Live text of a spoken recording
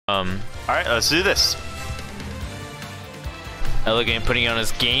Alright, let's do this. Elegant putting on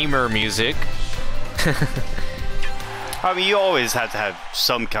his gamer music. I mean, you always have to have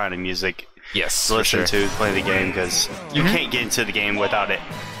some kind of music Yes, to listen to play the game, because you can't get into the game without it.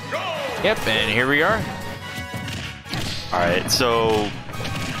 Yep, and here we are. Alright, so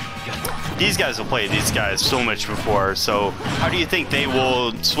these guys will play these guys so much before, so how do you think they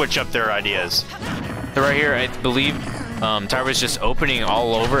will switch up their ideas? So right here, I believe Tyroy's just opening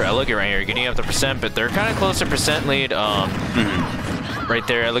all over Elegant right here, getting up the percent, but they're kind of close to percent lead. Right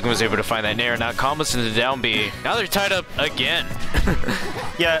there, Elegant was able to find that nair. Now combos into the down B. Now they're tied up again.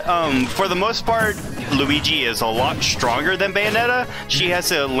 Yeah, for the most part, Luigi is a lot stronger than Bayonetta. She has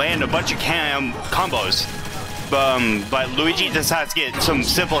to land a bunch of combos. But Luigi just has to get some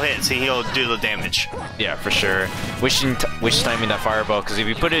simple hits and he'll do the damage. Yeah, for sure. Wish timing that fireball, because if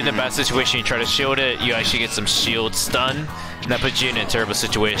you put it in a bad situation and try to shield it, you actually get some shield stun. And that puts you in a terrible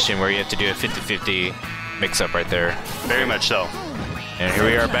situation where you have to do a 50-50 mix-up right there. Very much so. And here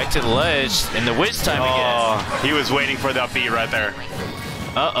we are back to the ledge, and the witch time again. He was waiting for that beat right there.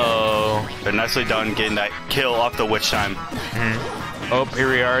 Uh-oh. But nicely done getting that kill off the witch time. Oh,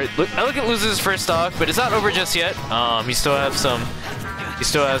 here we are. Look, Elegant loses his first stock, but it's not over just yet. He still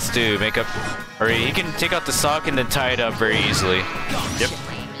has to make up, or he can take out the stock and then tie it up very easily. Yep.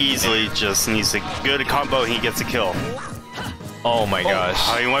 Easily, just needs a good combo, he gets a kill. Oh my gosh.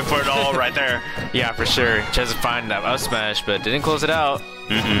 Oh, he went for it all right there. Yeah, for sure. Tries to find that up smash, but didn't close it out.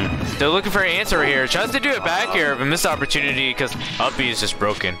 They're looking for an answer right here. Tries to do it back here, but missed opportunity because up B is just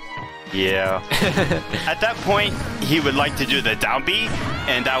broken. Yeah. At that point, he would like to do the down B,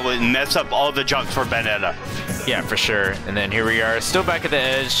 and that would mess up all the jumps for Bayonetta. Yeah, for sure. And then here we are, still back at the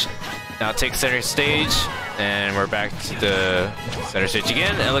edge. Now take center stage, and we're back to the center stage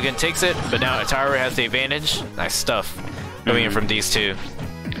again. Elegant takes it, but now Tyroy has the advantage. Nice stuff coming in from these two.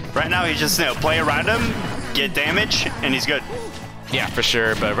 Right now, he's just play around him, get damage, and he's good. Yeah, for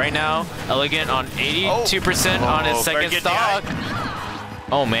sure. But right now, Elegant on 82% on his second stock.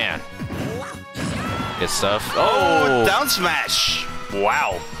 Oh, man. Good stuff. Oh, down smash.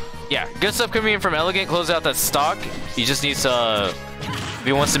 Wow. Yeah, good stuff coming in from Elegant. Close out that stock. He just needs to, if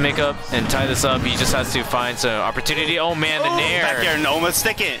he wants to make up and tie this up, he just has to find some opportunity. Oh, man, the nair. Back there and almost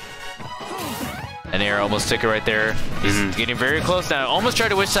stick it. An nair almost stick it right there. He's getting very close now. Almost tried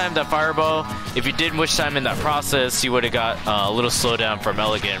to witch time that fireball. If you did witch time in that process, you would have got a little slowdown from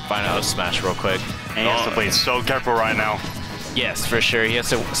Elegant. Find out smash real quick. And he has to play so careful right now. Yes, for sure. He has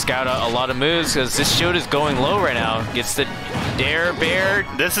to scout out a lot of moves because this shield is going low right now. Gets the dare bear.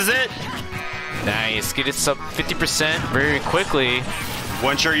 This is it. Nice. Get it up 50% very quickly.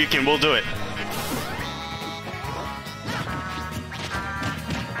 One sure you can. We'll do it.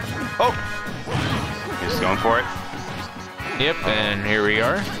 Oh. He's going for it. Yep, and here we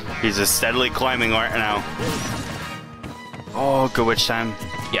are. He's just steadily climbing right now. Oh, good witch time.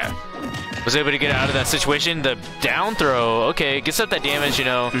 Yeah. Was able to get out of that situation. The down throw, okay, gets up that damage, you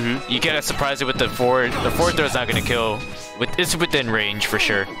know. You gotta surprise it with the forward. The forward throw is not gonna kill. It's within range for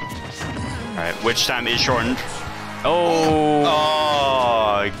sure. Alright, witch time is shortened. Oh.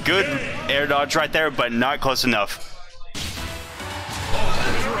 Oh, good air dodge right there, but not close enough.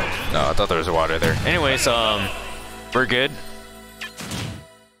 No, I thought there was water there. Anyways, we're good.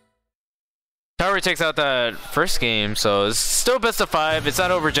 Tyroy takes out that first game, so it's still best of 5. It's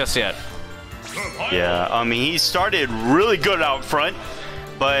not over just yet. Yeah, I mean, he started really good out front,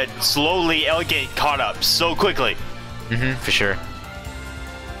 but slowly Elegant caught up so quickly. For sure.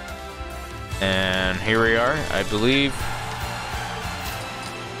 And here we are, I believe.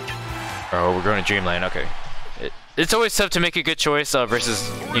 Oh, we're going to Dreamland, okay. It's always tough to make a good choice versus,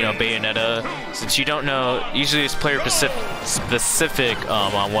 you know, Bayonetta, since you don't know, usually it's player specific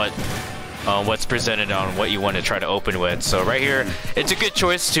on what's presented on what you want to try to open with. So right here, it's a good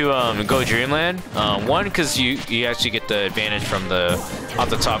choice to go Dreamland. One, because you actually get the advantage from the off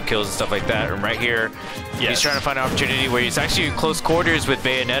the top kills and stuff like that. And right here, he's trying to find an opportunity where he's actually close quarters with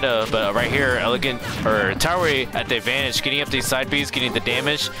Bayonetta, but right here, Elegant or Tyroy at the advantage, getting up these side Bs, getting the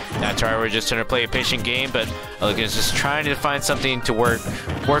damage. Now Tyroy just trying to play a patient game, but Elegant is just trying to find something to work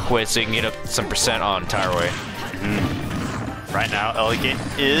with so he can get up some percent on Tyroy. Right now, Elegant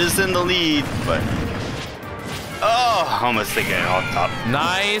is in the lead, but almost thinking off top.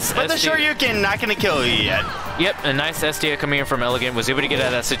 Nice. But the Shoryuken not gonna kill you yet. Yep, a nice SDA coming in from Elegant. Was able to get out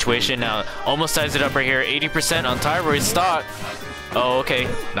of that situation. Now almost ties it up right here. 80% on Tyroy's stock. Oh, okay.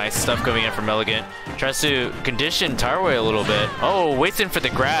 Nice stuff coming in from Elegant. Tries to condition Tyroy a little bit. Oh, waiting for the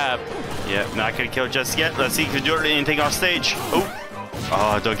grab. Yep, not gonna kill just yet. Let's see if he can do anything off stage.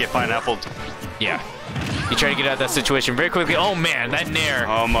 Oh, don't get pineappled. Yeah. He tried to get out of that situation very quickly. Oh man, that nair.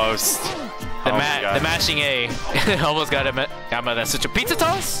 Almost. The mashing A almost got him out of that situation. Pizza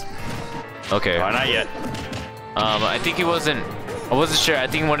toss? Okay. Oh, not yet. I think he wasn't. I wasn't sure. I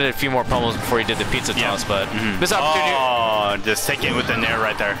think he wanted a few more pummels before he did the pizza toss, but this opportunity. Oh, just take it with the nair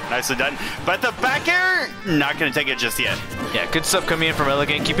right there. Nicely done. But the back air, not going to take it just yet. Yeah, good stuff coming in from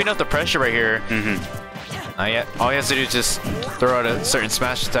Elegant, keeping up the pressure right here. Yeah, all he has to do is just throw out a certain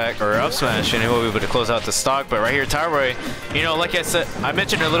smash attack or up smash, and he'll be able to close out the stock. But right here, Tyroy, you know, like I said, I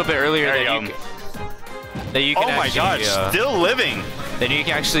mentioned a little bit earlier that you can oh my gosh, still living. Then you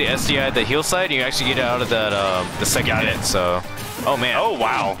can actually SDI the heal side, and you actually get out of that the second hit. So, oh man. Oh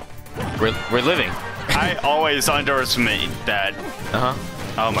wow. We're living. I always underestimate that.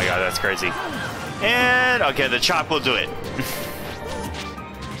 Oh my god, that's crazy. And okay, the chop will do it.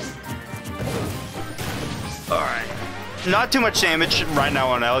 Alright. Not too much damage right now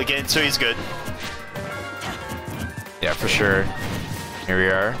on Elegant, so he's good. Yeah, for sure. Here we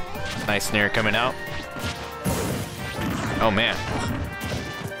are. Nice nair coming out. Oh man.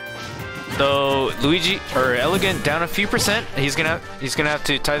 So Luigi or Elegant down a few percent. He's gonna have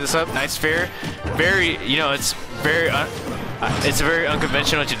to tie this up. Nice fair. Very, you know, it's very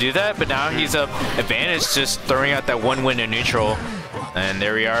unconventional to do that, but now he's up advantage just throwing out that one win in neutral. And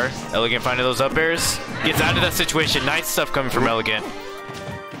there we are. Elegant finding those up airs. Gets out of that situation. Nice stuff coming from Elegant.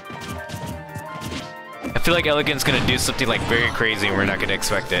 I feel like Elegant's gonna do something like very crazy and we're not gonna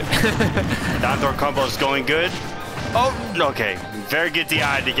expect it. Down throw combo is going good. Oh, okay. Very good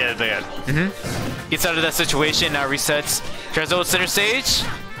DI to get it there. Gets out of that situation, now resets. Tries to hold center stage.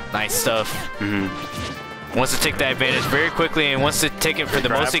 Nice stuff. Wants to take that advantage very quickly and wants to take it for the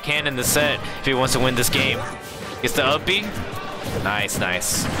most he can in the set if he wants to win this game. Gets the up B. Nice,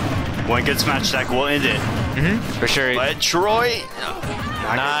 nice. One good smash attack will end it. For sure. But Troy,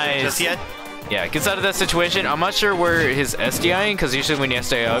 nice. Just yet. Yeah, gets out of that situation. I'm not sure where his SDIing, because usually when you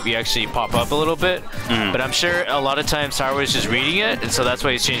SDI up, you actually pop up a little bit. But I'm sure a lot of times Tyroy is just reading it, and so that's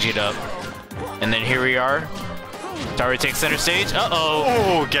why he's changing it up. And then here we are. Tyroy takes center stage.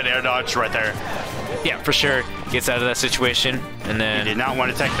 Oh, get air dodge right there. Yeah, for sure. Gets out of that situation, and then... He did not want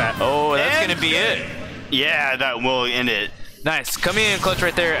to take that. Oh, that's going to be it. Yeah, that will end it. Nice. Coming in clutch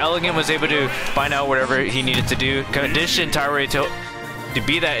right there. Elegant was able to find out whatever he needed to do. Condition Tyroy to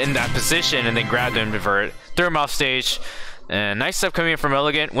be in that position and then grab him, divert, throw him off stage. And nice stuff coming in from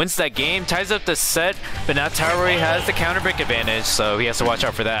Elegant. Wins that game, ties up the set, but now Tyroy has the counter break advantage, so he has to watch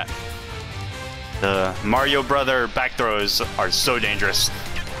out for that. The Mario Brother back throws are so dangerous.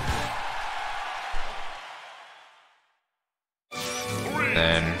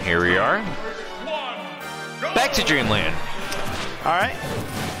 And here we are. Back to Dreamland. All right.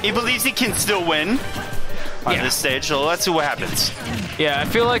 He believes he can still win on this stage, so let's see what happens. Yeah, I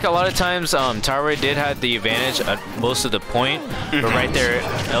feel like a lot of times Tyroy did have the advantage at most of the point, but right there,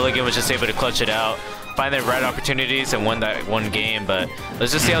 Elegant was just able to clutch it out, find the right opportunities, and won that one game. But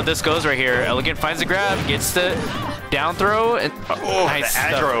let's just see how this goes right here. Elegant finds the grab, gets the down throw, and nice the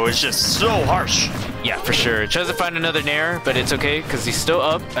aggro is just so harsh. Yeah, for sure. Tries to find another nair, but it's okay because he's still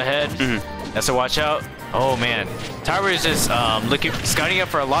up ahead. Has to watch out. Oh man, Tyroy is just scouting up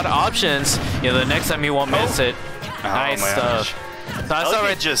for a lot of options. You know, the next time he won't miss it. Nice stuff. So I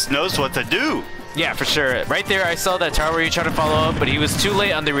saw just knows what to do. Yeah, for sure. Right there, I saw that Tyroy tried to follow up, but he was too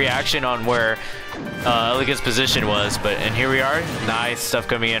late on the reaction on where Elegant's position was. And here we are. Nice stuff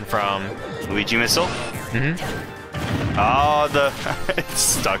coming in from Luigi missile. Oh, it's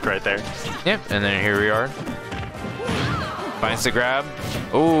stuck right there. Yep, and then here we are. Finds the grab.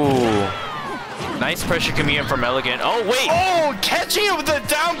 Ooh. Nice pressure coming in from Elegant. Oh, wait! Oh, catching it with the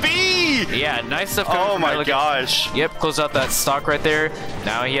down B! Yeah, nice stuff coming from Elegant. Gosh. Yep, close out that stock right there.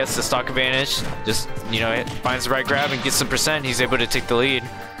 Now he has the stock advantage. Just, you know, finds the right grab and gets some percent. He's able to take the lead.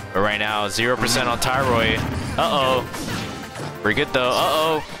 But right now, 0% on Tyroy. Uh-oh. Pretty good, though.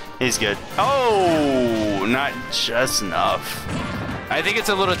 Uh-oh. He's good. Oh, not just enough. I think it's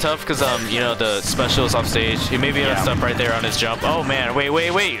a little tough because, you know, the specials off stage. He may be messed up right there on his jump. Oh, man.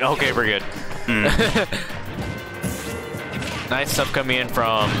 Wait. Okay, we're good. Nice stuff coming in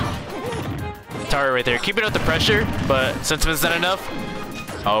from Tyroy right there. Keeping up the pressure, but sentiment's not enough.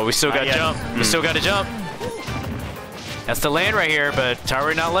 Oh, we still got to jump. We still got to jump. Has to land right here, but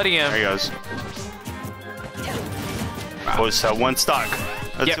Tyroy not letting him. There he goes. Close to one stock.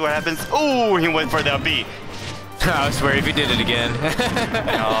 Let's see what happens. Oh, he went for that B. I swear if he did it again.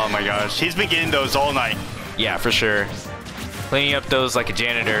 Oh my gosh. He's been getting those all night. Yeah, for sure. Cleaning up those like a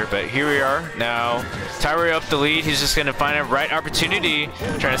janitor, but here we are now. Tyroy up the lead. He's just gonna find a right opportunity,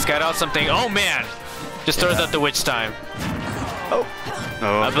 trying to scout out something. Oh man, just throws out the witch time. Oh.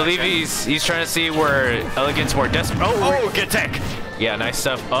 I believe he's trying to see where Elegant's more desperate. Oh, good tech. Yeah, nice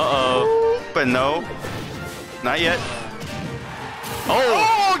stuff. Uh-oh. But no. Not yet.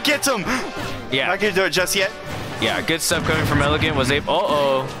 Oh, gets him. Yeah. Not gonna do it just yet. Yeah, good stuff coming from Elegant. Was able.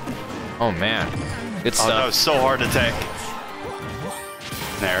 Oh man. Good stuff. That was so hard to take.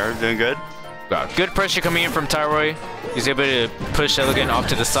 There, doing good. Good pressure coming in from Tyroy. He's able to push Elegant off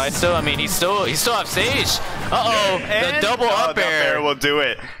to the side still. I mean, he's still off stage. Uh-oh, the double up The air. will do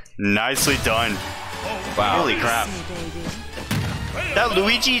it. Nicely done. Wow. Holy crap. That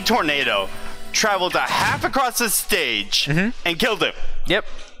Luigi tornado traveled a half across the stage and killed him. Yep.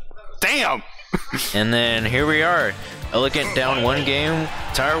 Damn. And then here we are. Elegant down 1 game.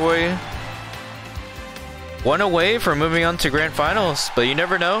 Tyroy 1 away from moving on to grand finals, but you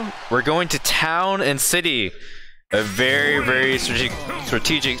never know. We're going to Town and City. A very, very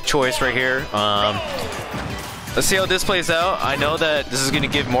strategic choice right here. Let's see how this plays out. I know that this is going to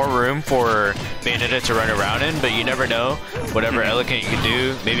give more room for Bayonetta to run around in, but you never know. Whatever Elegant you can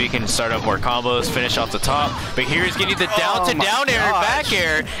do, maybe you can start up more combos, finish off the top. But here he's getting the down to down air, back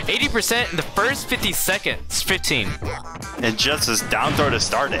air, 80% in the first 50 seconds, 15. And just his down throw to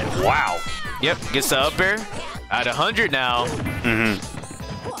start it. Wow. Yep, gets the up air at 100 now.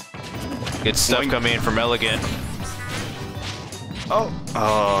 Good stuff coming in from Elegant.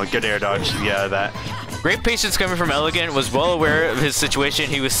 Oh, good air dodge to get out of that. Great patience coming from Elegant, was well aware of his situation.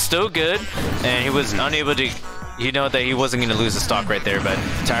 He was still good, and he was unable to, you know, that he wasn't going to lose the stock right there. But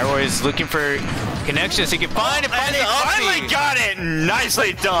Tyroy is looking for connections he can find and find the finally got it.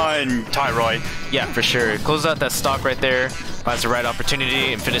 Nicely done, Tyroy. Yeah, for sure. Close out that stock right there, finds the right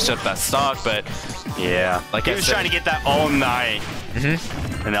opportunity and finish up that stock. But yeah, like he was trying to get that all night,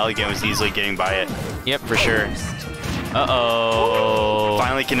 and Elegant was easily getting by it. Yep, for sure. Uh-oh.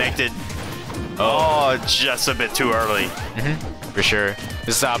 Finally connected. Oh, just a bit too early. For sure.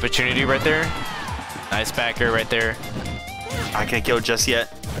 This is the opportunity right there. Nice backer right there. I can't kill just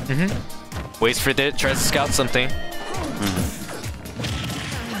yet. Waits for it, tries to scout something.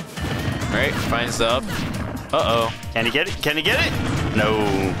 Right, finds the up. Uh-oh. Can he get it? Can he get it?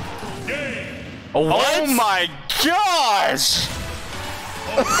 No. Oh, what? Oh my gosh!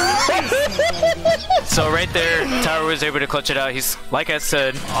 So right there, Tyroy was able to clutch it out. He's, like I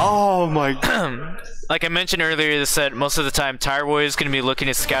said, oh my god. like I mentioned earlier, this said most of the time Tyroy is going to be looking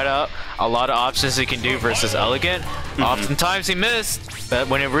to scout out a lot of options he can do versus Elegant. Oftentimes he missed, but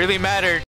when it really mattered,